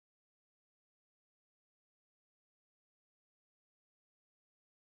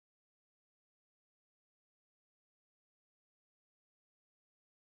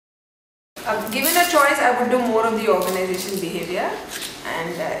Given a choice, I would do more of the organization behavior,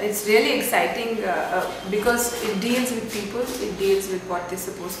 and it's really exciting because it deals with people, it deals with what they're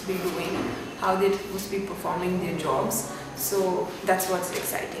supposed to be doing, how they're supposed to be performing their jobs. So that's what's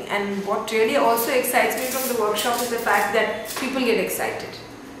exciting. And what really also excites me from the workshop is the fact that people get excited.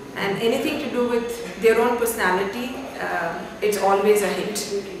 And anything to do with their own personality, it's always a hit.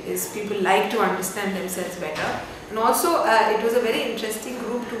 Is people like to understand themselves better. And also it was a very interesting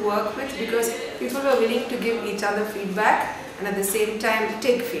group to work with because people were willing to give each other feedback and at the same time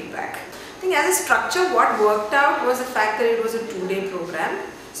take feedback. I think as a structure, what worked out was the fact that it was a 2-day program.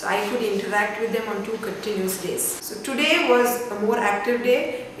 So I could interact with them on 2 continuous days. So today was a more active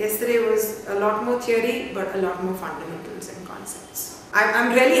day. Yesterday was a lot more theory, but a lot more fundamentals and concepts.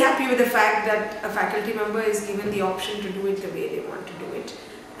 I'm really happy with the fact that a faculty member is given the option to do it the way they want to do it,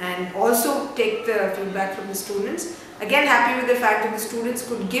 and also take the feedback from the students. Again, happy with the fact that the students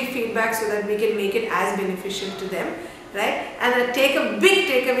could give feedback so that we can make it as beneficial to them, right? And a big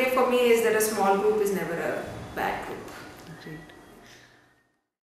takeaway for me is that a small group is never a bad group. Great.